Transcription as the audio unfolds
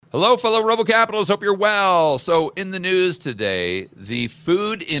Hello, fellow Rebel Capitals. Hope you're well. So in the news today, the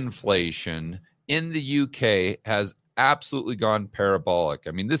food inflation in the UK has absolutely gone parabolic.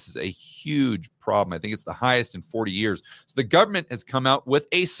 I mean, this is a huge problem. I think it's the highest in 40 years. So the government has come out with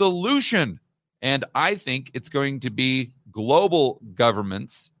a solution, and I think it's going to be global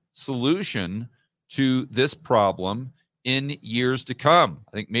government's solution to this problem in years to come.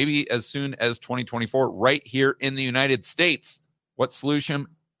 I think maybe as soon as 2024, right here in the United States. What solution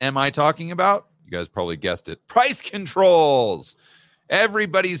am I talking about? You guys probably guessed it. Price controls.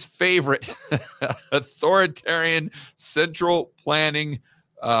 Everybody's favorite authoritarian central planning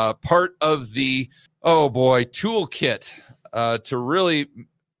part of the, toolkit to really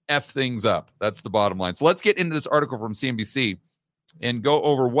F things up. That's the bottom line. So let's get into this article from CNBC and go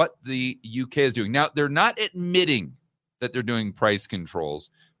over what the UK is doing. Now, they're not admitting that they're doing price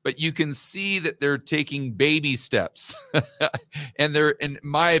controls, but you can see that they're taking baby steps. And they're, in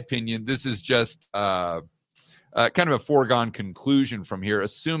my opinion, this is just kind of a foregone conclusion from here,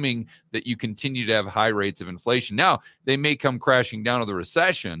 assuming that you continue to have high rates of inflation. Now, they may come crashing down to the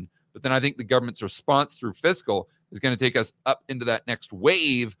recession, but then I think the government's response through fiscal is going to take us up into that next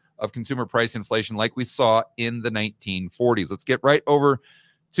wave of consumer price inflation like we saw in the 1940s. Let's get right over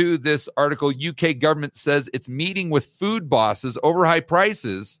to this article. UK government says it's meeting with food bosses over high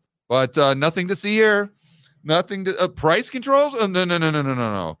prices, but nothing to see here. Nothing to price controls. Oh,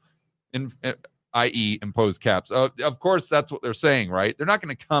 no. I.e. impose caps. Of course, that's what they're saying, right? They're not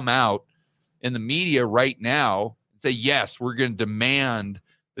going to come out in the media right now and say, yes, we're going to demand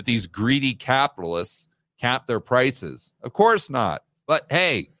that these greedy capitalists cap their prices. Of course not. But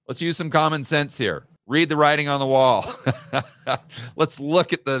hey, let's use some common sense here. Read the writing on the wall. Let's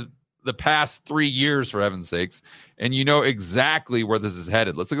look at the past 3 years, for heaven's sakes, and you know exactly where this is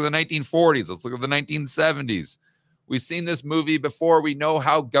headed. Let's look at the 1940s. Let's look at the 1970s. We've seen this movie before. We know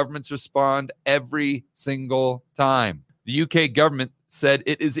how governments respond every single time. The UK government said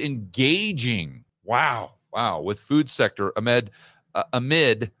it is engaging, with food sector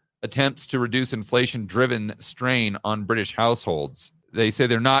amid attempts to reduce inflation-driven strain on British households. They say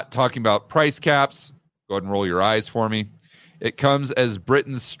they're not talking about price caps. Go ahead and roll your eyes for me. It comes as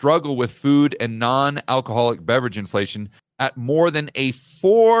Britons struggle with food and non-alcoholic beverage inflation at more than a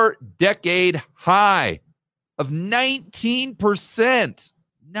 4-decade high of 19%.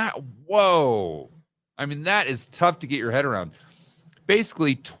 Whoa. I mean, that is tough to get your head around.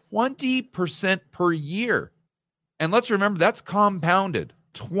 Basically 20% per year. And let's remember, that's compounded.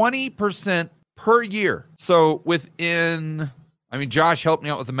 20% per year. So Josh helped me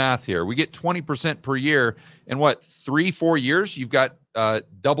out with the math here. We get 20% per year. In 3-4 years, you've got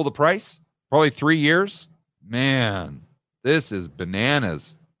double the price? Probably 3 years? Man, this is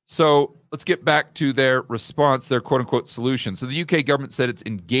bananas. So let's get back to their response, their quote-unquote solution. So the UK government said it's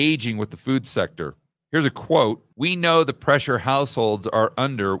engaging with the food sector. Here's a quote. We know the pressure households are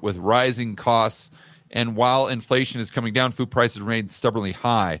under with rising costs, and while inflation is coming down, food prices remain stubbornly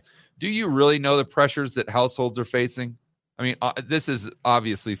high. Do you really know the pressures that households are facing? I mean, this is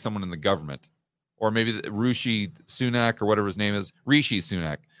obviously someone in the government, or maybe Rishi Sunak or whatever his name is, Rishi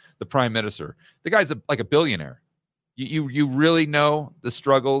Sunak, the prime minister. The guy's like a billionaire. You really know the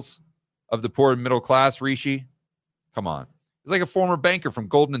struggles of the poor and middle class, Rishi? Come on. He's like a former banker from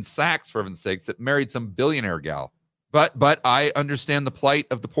Goldman Sachs, for heaven's sakes, that married some billionaire gal. But I understand the plight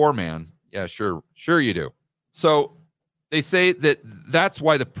of the poor man. Yeah, sure you do. So they say that's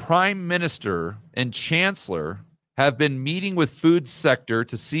why the prime minister and chancellor have been meeting with food sector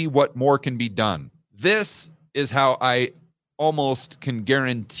to see what more can be done. This is how I almost can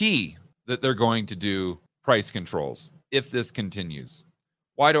guarantee that they're going to do price controls if this continues.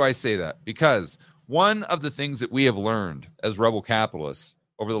 Why do I say that? Because one of the things that we have learned as rebel capitalists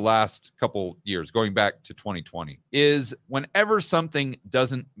over the last couple years, going back to 2020, is whenever something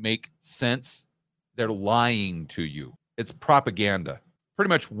doesn't make sense, they're lying to you. It's propaganda, pretty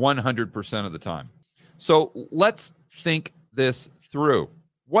much 100% of the time. So let's think this through.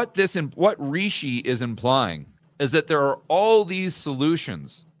 What Rishi is implying is that there are all these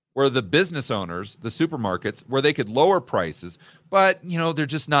solutions where the business owners, the supermarkets, where they could lower prices, but they're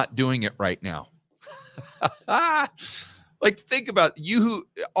just not doing it right now. Like, think about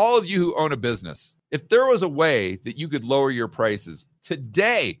all of you who own a business. If there was a way that you could lower your prices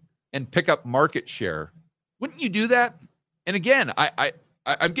today and pick up market share, wouldn't you do that? And again,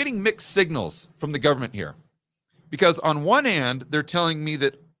 I'm getting mixed signals from the government here, because on one hand, they're telling me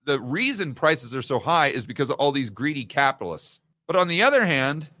that the reason prices are so high is because of all these greedy capitalists. But on the other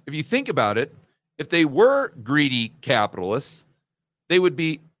hand, if you think about it, if they were greedy capitalists, they would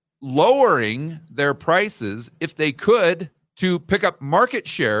be lowering their prices if they could to pick up market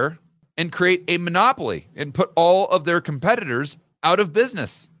share and create a monopoly and put all of their competitors out of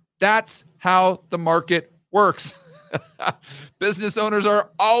business. That's how the market works. Business owners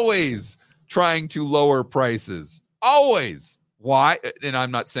are always trying to lower prices. Always. Why? And I'm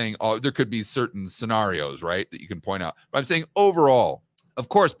not saying there could be certain scenarios, right, that you can point out. But I'm saying overall, of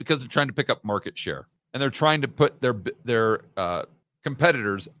course, because they're trying to pick up market share and they're trying to put their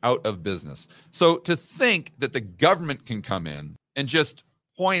competitors out of business. So to think that the government can come in and just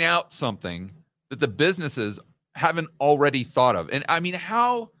point out something that the businesses haven't already thought of. And I mean,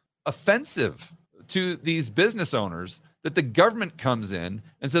 how offensive to these business owners that the government comes in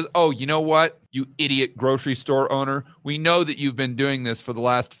and says, oh, you know what, you idiot grocery store owner, we know that you've been doing this for the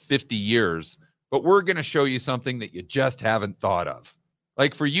last 50 years, but we're going to show you something that you just haven't thought of.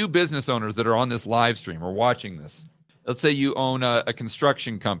 Like for you business owners that are on this live stream or watching this, let's say you own a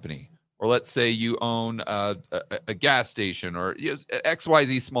construction company, or let's say you own a gas station or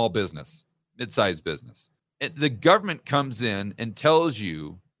XYZ small business, mid-sized business. The government comes in and tells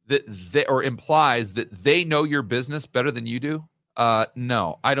you that or implies that they know your business better than you do.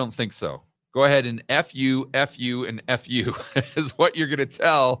 No, I don't think so. Go ahead and F you, and F you is what you're going to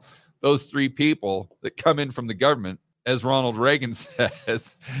tell those three people that come in from the government, as Ronald Reagan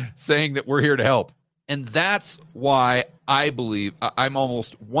says, saying that we're here to help. And that's why I believe, I'm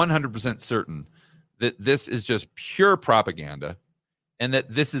almost 100% certain that this is just pure propaganda and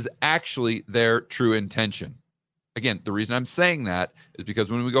that this is actually their true intention. Again, the reason I'm saying that is because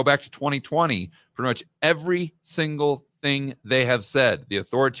when we go back to 2020, pretty much every single thing they have said, the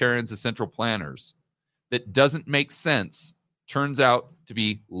authoritarians, the central planners, that doesn't make sense, turns out to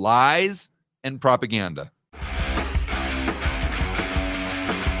be lies and propaganda.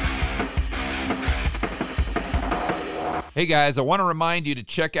 Hey guys, I want to remind you to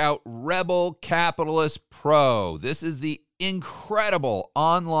check out Rebel Capitalist Pro. This is the incredible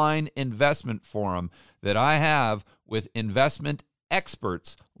online investment forum that I have with investment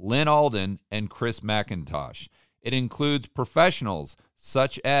experts Lynn Alden and Chris McIntosh. It includes professionals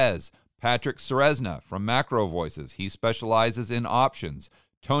such as Patrick Ceresna from Macro Voices. He specializes in options.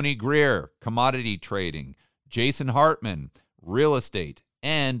 Tony Greer, commodity trading. Jason Hartman, real estate.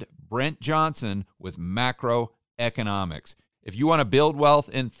 And Brent Johnson with macroeconomics. If you want to build wealth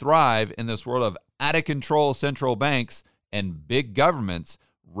and thrive in this world of out-of-control central banks and big governments,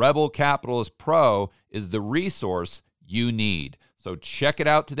 Rebel Capitalist Pro is the resource you need. So check it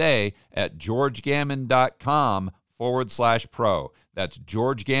out today at georgegammon.com/pro. That's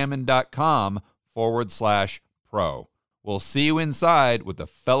georgegammon.com/pro. We'll see you inside with the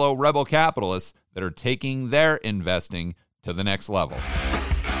fellow Rebel capitalists that are taking their investing to the next level.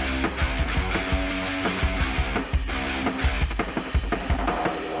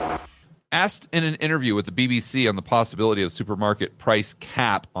 Asked in an interview with the BBC on the possibility of supermarket price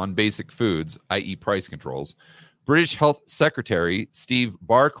cap on basic foods, i.e. price controls, British Health Secretary Steve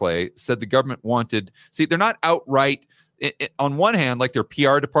Barclay said the government wanted... See, they're not outright... on one hand, like their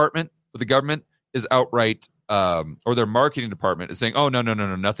PR department for the government is outright... or their marketing department is saying, oh, no,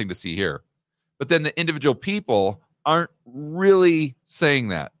 nothing to see here. But then the individual people aren't really saying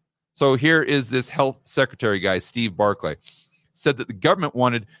that. So here is this health secretary guy, Steve Barclay, said that the government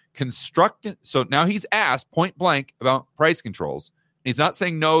wanted constructive. So now he's asked point blank about price controls. He's not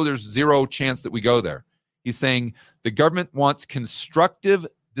saying, no, there's zero chance that we go there. He's saying the government wants constructive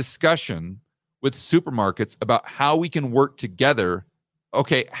discussion with supermarkets about how we can work together.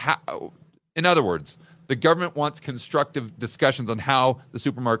 Okay, in other words, the government wants constructive discussions on how the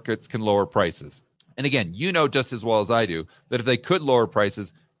supermarkets can lower prices. And again, you know just as well as I do that if they could lower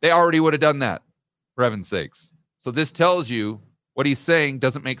prices, they already would have done that, for heaven's sakes. So this tells you what he's saying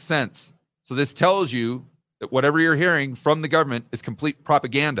doesn't make sense. So this tells you that whatever you're hearing from the government is complete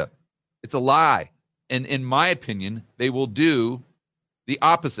propaganda. It's a lie. And in my opinion, they will do the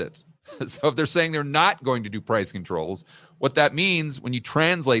opposite. So if they're saying they're not going to do price controls, what that means when you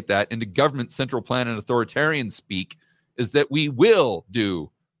translate that into government central plan and authoritarian speak is that we will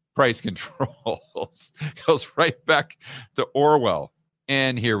do price controls. Goes right back to Orwell.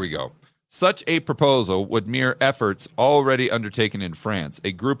 And here we go. Such a proposal would mirror efforts already undertaken in France.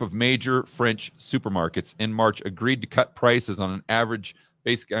 A group of major French supermarkets in March agreed to cut prices on an average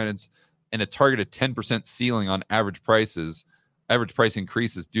basic guidance and a targeted 10% ceiling on average price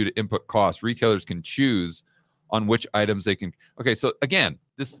increases due to input costs. Retailers can choose on which items they can. Okay, so again,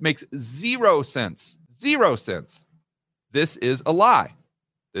 this makes zero sense. Zero sense. This is a lie.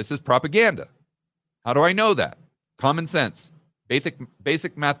 This is propaganda. How do I know that? Common sense.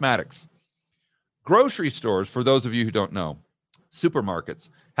 Basic mathematics. Grocery stores, for those of you who don't know, supermarkets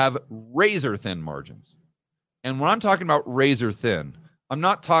have razor thin margins. And when I'm talking about razor thin, I'm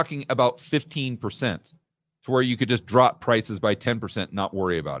not talking about 15% to where you could just drop prices by 10% and not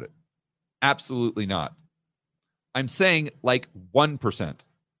worry about it. Absolutely not. I'm saying like 1%.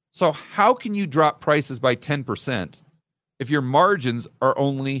 So how can you drop prices by 10% if your margins are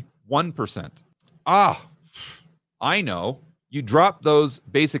only 1%? I know. You drop those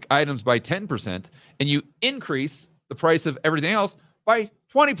basic items by 10% and you increase the price of everything else by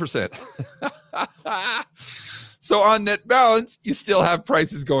 20%. So on net balance, you still have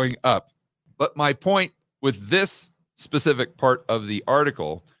prices going up. But my point with this specific part of the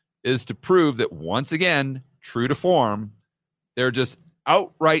article is to prove that, once again, true to form, they're just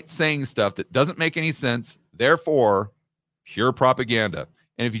outright saying stuff that doesn't make any sense, therefore pure propaganda.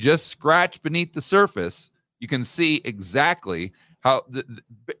 And if you just scratch beneath the surface, you can see exactly how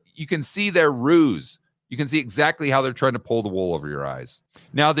you can see their ruse. You can see exactly how they're trying to pull the wool over your eyes.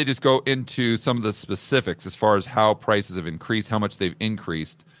 Now they just go into some of the specifics as far as how prices have increased, how much they've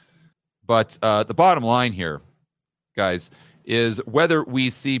increased. But the bottom line here, guys, is whether we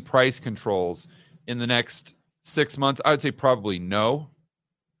see price controls in the next 6 months. I would say probably no,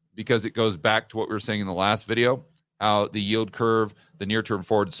 because it goes back to what we were saying in the last video, how the yield curve, the near-term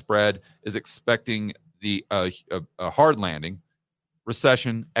forward spread, is expecting a hard landing,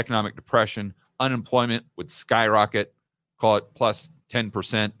 recession, economic depression, unemployment would skyrocket, call it plus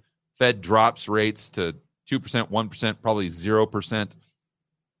 10%. Fed drops rates to 2%, 1%, probably 0%.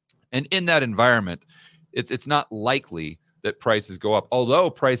 And in that environment, it's not likely that prices go up,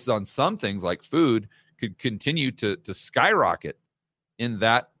 although prices on some things like food could continue to skyrocket in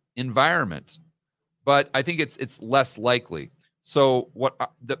that environment. But I think it's less likely. So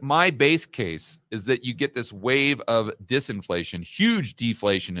my base case is that you get this wave of disinflation, huge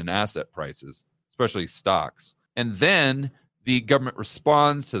deflation in asset prices, especially stocks. And then the government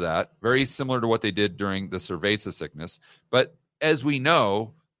responds to that, very similar to what they did during the cerveza sickness. But as we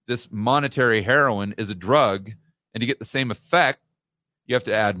know, this monetary heroin is a drug, and to get the same effect, you have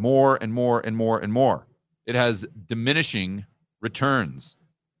to add more and more and more and more. It has diminishing returns.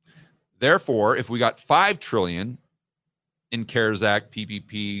 Therefore, if we got $5 trillion in CARES Act,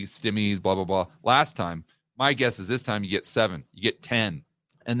 PPP, stimmies, blah, blah, blah, last time, my guess is this time you get 7, you get 10.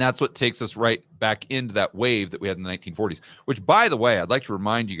 And that's what takes us right back into that wave that we had in the 1940s, which, by the way, I'd like to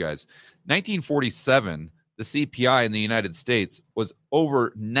remind you guys, 1947, the CPI in the United States was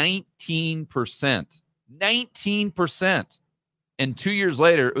over 19%. 19%. And 2 years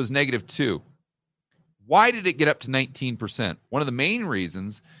later, it was -2. Why did it get up to 19%? One of the main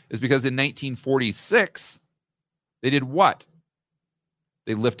reasons is because in 1946, they did what?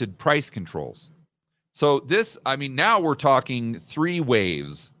 They lifted price controls. So now we're talking 3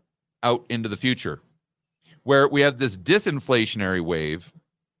 waves out into the future, where we have this disinflationary wave,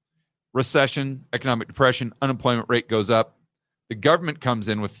 recession, economic depression, unemployment rate goes up. The government comes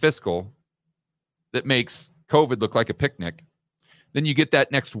in with fiscal that makes COVID look like a picnic. Then you get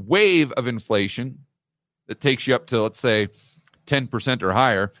that next wave of inflation that takes you up to, let's say, 10% or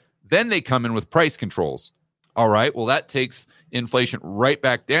higher. Then they come in with price controls. All right, well, that takes inflation right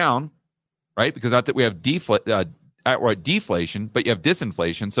back down, right? Because not that we have deflation, but you have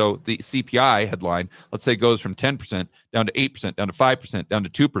disinflation. So the CPI headline, let's say, goes from 10% down to 8%, down to 5%, down to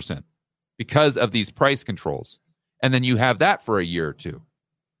 2% because of these price controls. And then you have that for a year or two.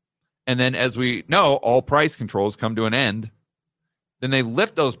 And then, as we know, all price controls come to an end. Then they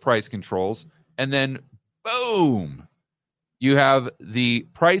lift those price controls, and then boom, you have the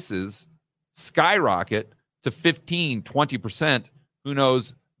prices skyrocket to 15, 20%, who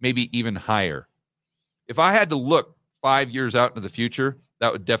knows, maybe even higher. If I had to look 5 years out into the future,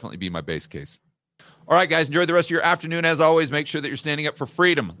 that would definitely be my base case. All right, guys, enjoy the rest of your afternoon. As always, make sure that you're standing up for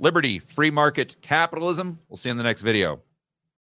freedom, liberty, free market capitalism. We'll see you in the next video.